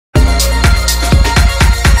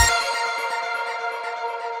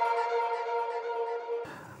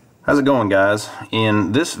How's it going, guys?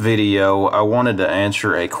 In this video I wanted to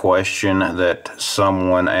answer a question that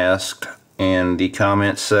someone asked in the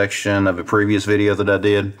comments section of a previous video that I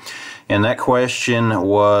did, and that question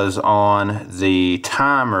was on the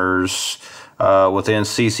timers within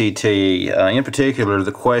CCT. In particular,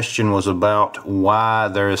 the question was about why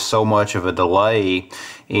there is so much of a delay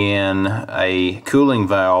in a cooling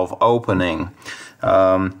valve opening.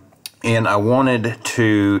 And I wanted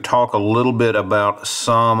to talk a little bit about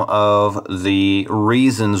some of the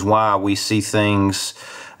reasons why we see things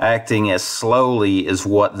acting as slowly as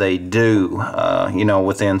what they do,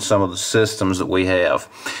 within some of the systems that we have.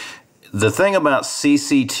 The thing about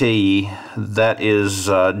CCT that is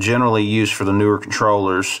generally used for the newer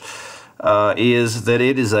controllers is that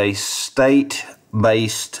it is a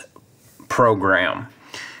state-based program.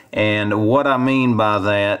 And what I mean by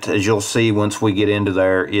that, as you'll see once we get into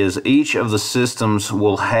there, is each of the systems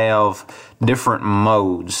will have different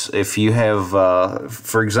modes. If you have,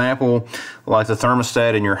 for example, like the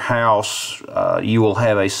thermostat in your house, you will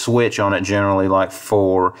have a switch on it generally, like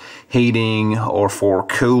for heating or for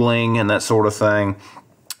cooling and that sort of thing.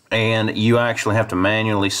 And you actually have to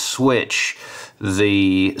manually switch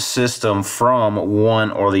the system from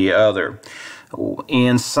one or the other.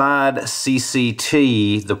 Inside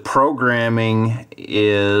CCT, the programming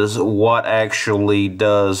is what actually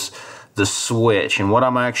does the switch. And what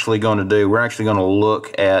I'm actually going to do, we're actually going to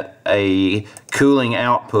look at a cooling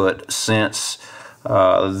output, since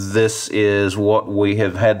this is what we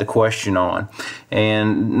have had the question on.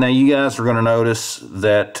 And now you guys are going to notice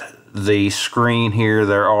that the screen here,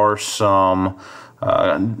 there are some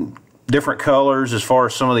different colors as far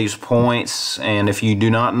as some of these points, and if you do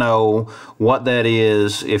not know what that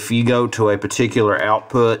is, if you go to a particular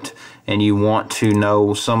output and you want to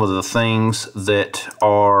know some of the things that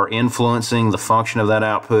are influencing the function of that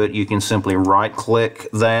output, you can simply right click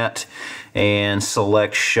that and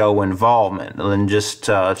select show involvement. And then just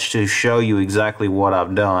to show you exactly what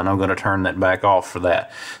I've done, I'm going to turn that back off for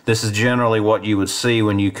that. This is generally what you would see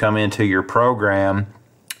when you come into your program.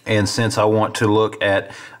 And since I want to look at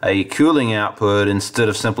a cooling output, instead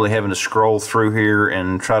of simply having to scroll through here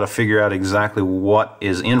and try to figure out exactly what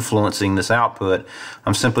is influencing this output,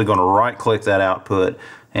 I'm simply going to right click that output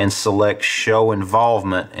and select show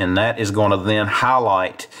involvement, and that is going to then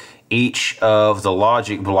highlight each of the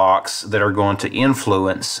logic blocks that are going to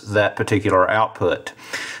influence that particular output.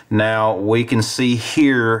 Now we can see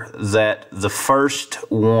here that the first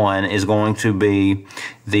one is going to be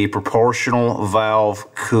the proportional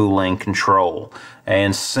valve cooling control.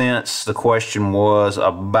 And since the question was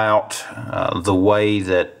about the way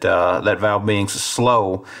that that valve being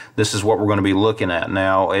slow, this is what we're going to be looking at.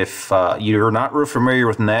 Now, if you're not real familiar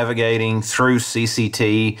with navigating through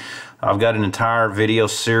CCT, I've got an entire video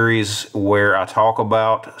series where I talk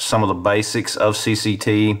about some of the basics of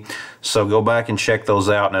CCT, so go back and check those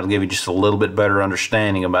out, and it'll give you just a little bit better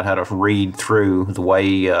understanding about how to read through the way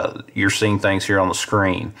you're seeing things here on the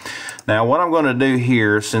screen. Now what I'm going to do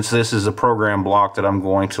here, since this is a program block that I'm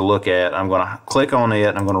going to look at, I'm going to click on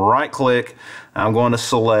it, I'm going to right click, I'm going to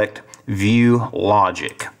select View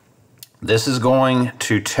Logic. This is going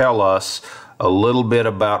to tell us a little bit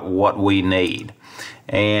about what we need.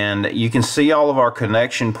 And you can see all of our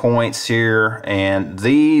connection points here, and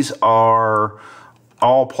these are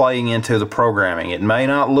all playing into the programming. It may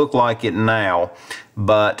not look like it now,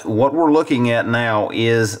 but what we're looking at now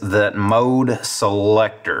is that mode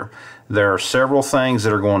selector. There are several things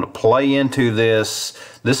that are going to play into this.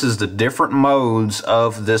 This is the different modes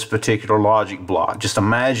of this particular logic block. Just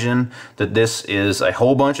imagine that this is a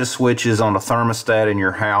whole bunch of switches on a thermostat in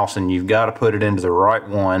your house, and you've got to put it into the right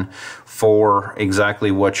one for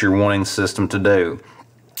exactly what you're wanting the system to do.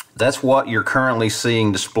 That's what you're currently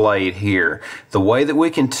seeing displayed here. The way that we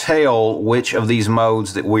can tell which of these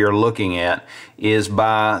modes that we are looking at is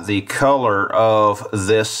by the color of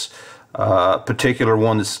this particular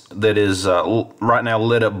one that is right now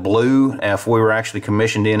lit up blue. If we were actually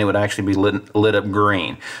commissioned in, it would actually be lit up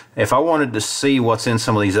green. If I wanted to see what's in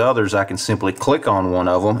some of these others, I can simply click on one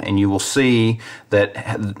of them, and you will see that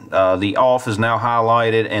the off is now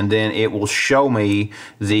highlighted, and then it will show me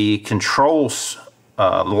the controls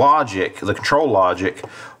logic, the control logic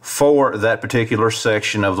for that particular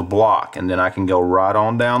section of the block. And then I can go right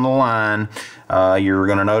on down the line. You're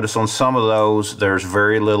going to notice on some of those there's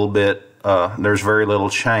very little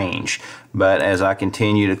change, but as I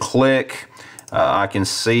continue to click, I can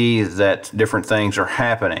see that different things are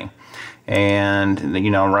happening. And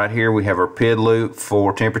you know, right here we have our PID loop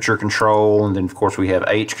for temperature control, and then of course we have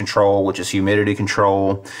H control, which is humidity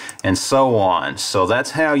control, and so on. So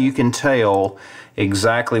that's how you can tell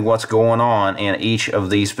exactly what's going on in each of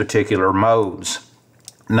these particular modes.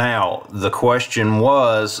 Now, the question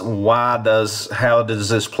was, how does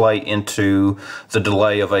this play into the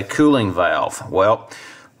delay of a cooling valve? Well,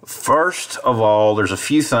 first of all, there's a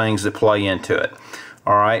few things that play into it.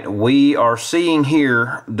 All right, we are seeing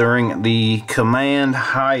here during the command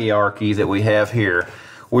hierarchy that we have here,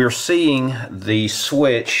 we're seeing the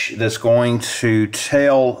switch that's going to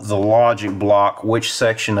tell the logic block which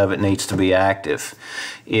section of it needs to be active.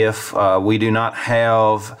 If we do not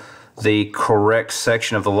have the correct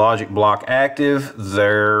section of the logic block active,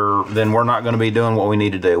 then we're not going to be doing what we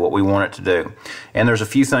need to do, what we want it to do. And there's a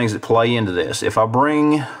few things that play into this. If I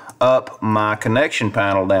bring up my connection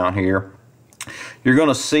panel down here, you're going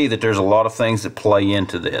to see that there's a lot of things that play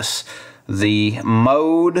into this. The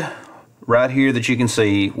mode right here that you can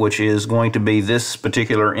see, which is going to be this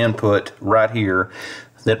particular input right here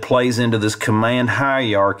that plays into this command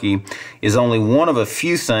hierarchy, is only one of a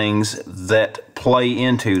few things that play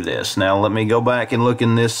into this. Now let me go back and look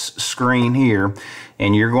in this screen here,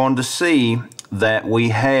 and you're going to see that we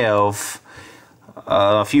have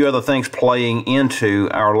a few other things playing into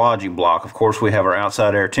our logic block. Of course, we have our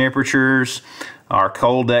outside air temperatures, our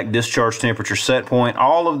cold deck discharge temperature set point.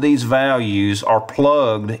 All of these values are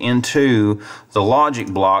plugged into the logic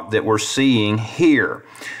block that we're seeing here.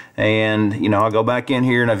 And you know, I go back in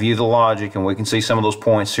here and I view the logic, and we can see some of those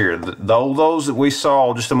points here. Those that we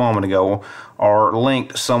saw just a moment ago are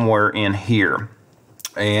linked somewhere in here,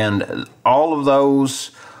 and all of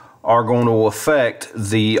those are going to affect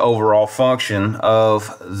the overall function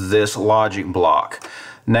of this logic block.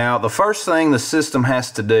 Now, the first thing the system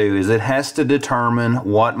has to do is it has to determine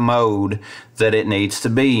what mode that it needs to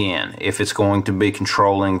be in. If it's going to be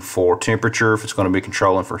controlling for temperature, if it's going to be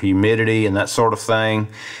controlling for humidity and that sort of thing.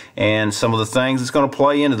 And some of the things that's going to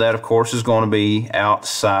play into that, of course, is going to be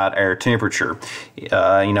outside air temperature. You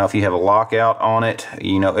know, if you have a lockout on it,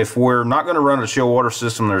 you know, if we're not going to run a chill water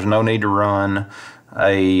system, there's no need to run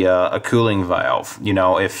a cooling valve. You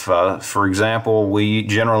know, if for example, we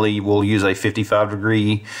generally will use a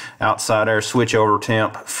 55-degree outside air switchover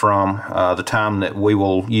temp from the time that we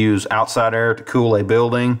will use outside air to cool a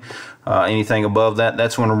building. Anything above that,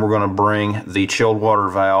 that's when we're going to bring the chilled water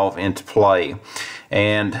valve into play.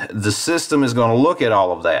 And the system is going to look at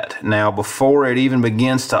all of that. Now, before it even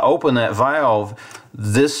begins to open that valve,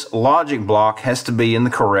 this logic block has to be in the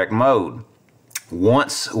correct mode.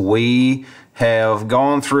 Once we have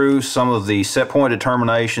gone through some of the set point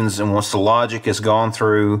determinations, and once the logic has gone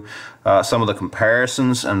through some of the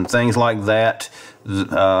comparisons and things like that,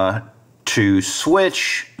 to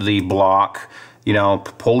switch the block, you know,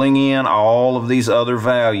 pulling in all of these other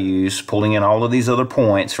values, pulling in all of these other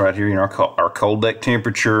points right here in our cold deck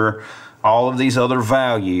temperature, all of these other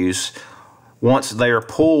values, once they are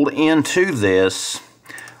pulled into this,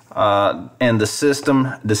 and the system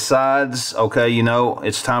decides, okay, you know,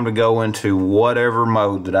 it's time to go into whatever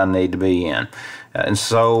mode that I need to be in. And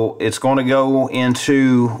so it's going to go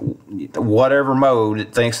into whatever mode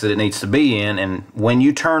it thinks that it needs to be in. And when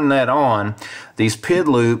you turn that on, these PID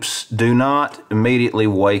loops do not immediately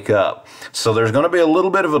wake up. So there's going to be a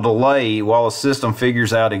little bit of a delay while the system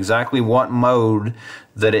figures out exactly what mode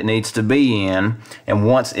that it needs to be in. And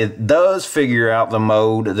once it does figure out the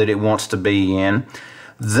mode that it wants to be in,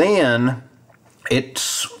 then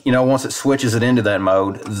it's, you know, once it switches it into that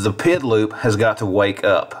mode, the PID loop has got to wake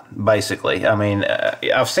up, basically. I mean,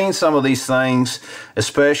 I've seen some of these things,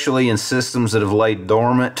 especially in systems that have laid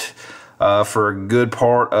dormant for a good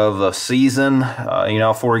part of a season. You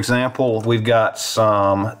know, for example, we've got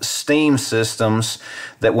some steam systems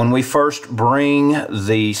that when we first bring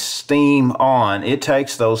the steam on, it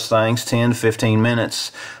takes those things 10 to 15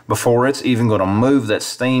 minutes before it's even going to move that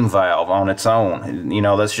steam valve on its own. You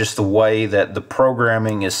know, that's just the way that the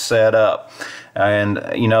programming is set up.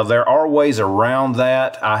 And, you know, there are ways around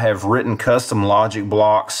that. I have written custom logic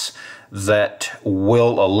blocks that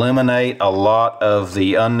will eliminate a lot of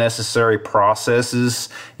the unnecessary processes,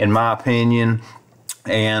 in my opinion.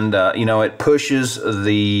 And, you know, it pushes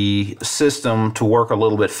the system to work a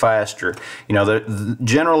little bit faster. You know,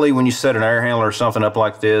 generally when you set an air handler or something up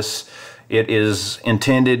like this, it is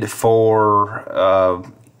intended for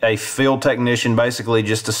a field technician basically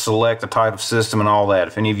just to select the type of system and all that.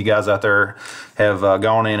 If any of you guys out there have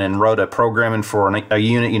gone in and wrote a programming for a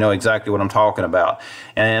unit, you know exactly what I'm talking about.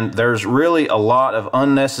 And there's really a lot of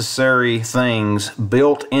unnecessary things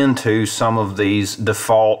built into some of these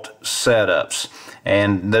default setups.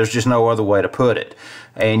 And there's just no other way to put it.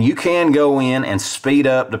 And you can go in and speed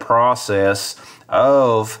up the process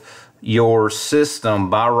of your system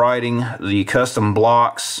by writing the custom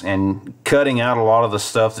blocks and cutting out a lot of the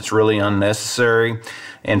stuff that's really unnecessary.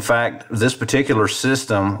 In fact, this particular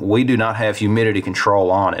system, we do not have humidity control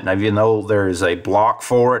on it. Now, even though there is a block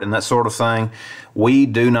for it and that sort of thing, we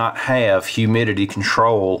do not have humidity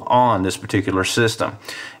control on this particular system.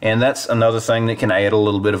 And that's another thing that can add a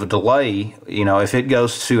little bit of a delay. You know, if it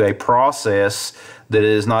goes to a process that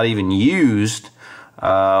is not even used,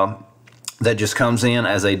 that just comes in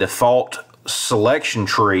as a default selection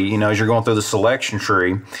tree, you know, as you're going through the selection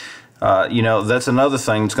tree, you know, that's another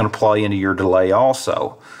thing that's going to play into your delay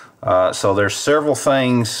also. So there's several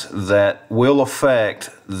things that will affect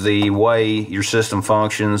the way your system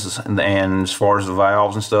functions, and as far as the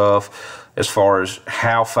valves and stuff, as far as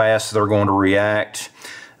how fast they're going to react.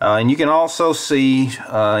 And you can also see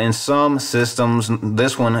in some systems,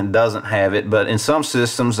 this one doesn't have it, but in some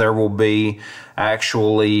systems there will be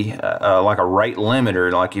actually like a rate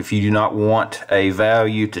limiter. Like if you do not want a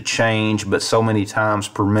value to change but so many times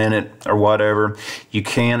per minute or whatever, you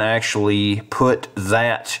can actually put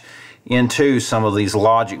that into some of these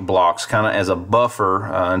logic blocks kind of as a buffer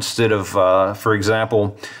instead of, for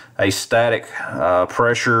example, a static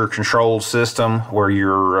pressure controlled system where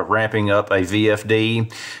you're ramping up a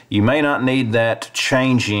VFD. You may not need that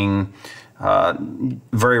changing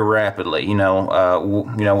very rapidly. You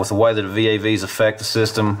know, with the way that the VAVs affect the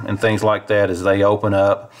system and things like that as they open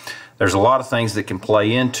up. There's a lot of things that can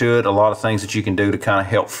play into it, a lot of things that you can do to kind of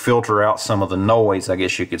help filter out some of the noise, I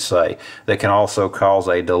guess you could say, that can also cause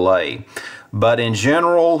a delay. But in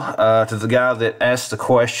general, to the guy that asked the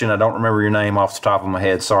question, I don't remember your name off the top of my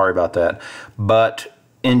head, sorry about that. But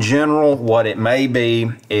in general, what it may be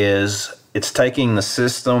is it's taking the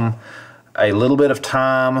system a little bit of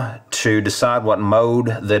time to decide what mode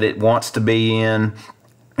that it wants to be in.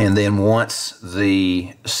 And then once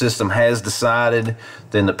the system has decided,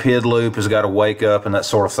 then the PID loop has got to wake up and that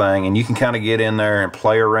sort of thing. And you can kind of get in there and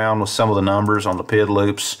play around with some of the numbers on the PID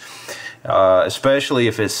loops. Especially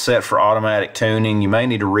if it's set for automatic tuning, you may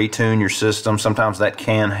need to retune your system. Sometimes that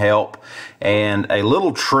can help. And a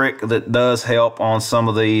little trick that does help on some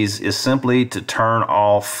of these is simply to turn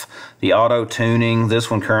off the auto tuning. This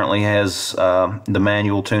one currently has the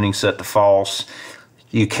manual tuning set to false.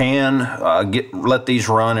 You can let these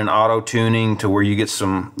run in auto tuning to where you get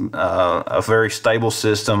a very stable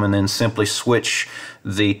system, and then simply switch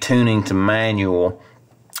the tuning to manual.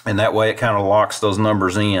 And that way it kind of locks those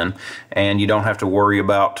numbers in, and you don't have to worry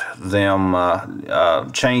about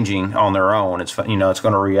them changing on their own. It's going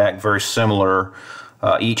to react very similar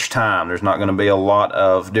each time. There's not going to be a lot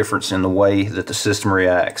of difference in the way that the system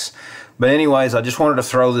reacts. But anyways, I just wanted to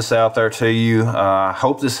throw this out there to you. I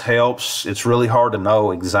hope this helps. It's really hard to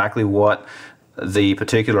know exactly what the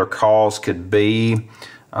particular cause could be.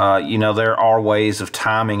 There are ways of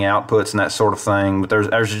timing outputs and that sort of thing, but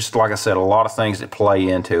there's just, like I said, a lot of things that play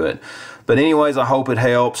into it. But anyways, I hope it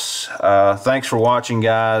helps. Thanks for watching,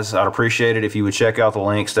 guys. I'd appreciate it if you would check out the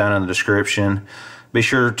links down in the description. Be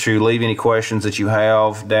sure to leave any questions that you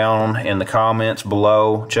have down in the comments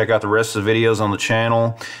below. Check out the rest of the videos on the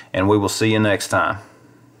channel, and we will see you next time.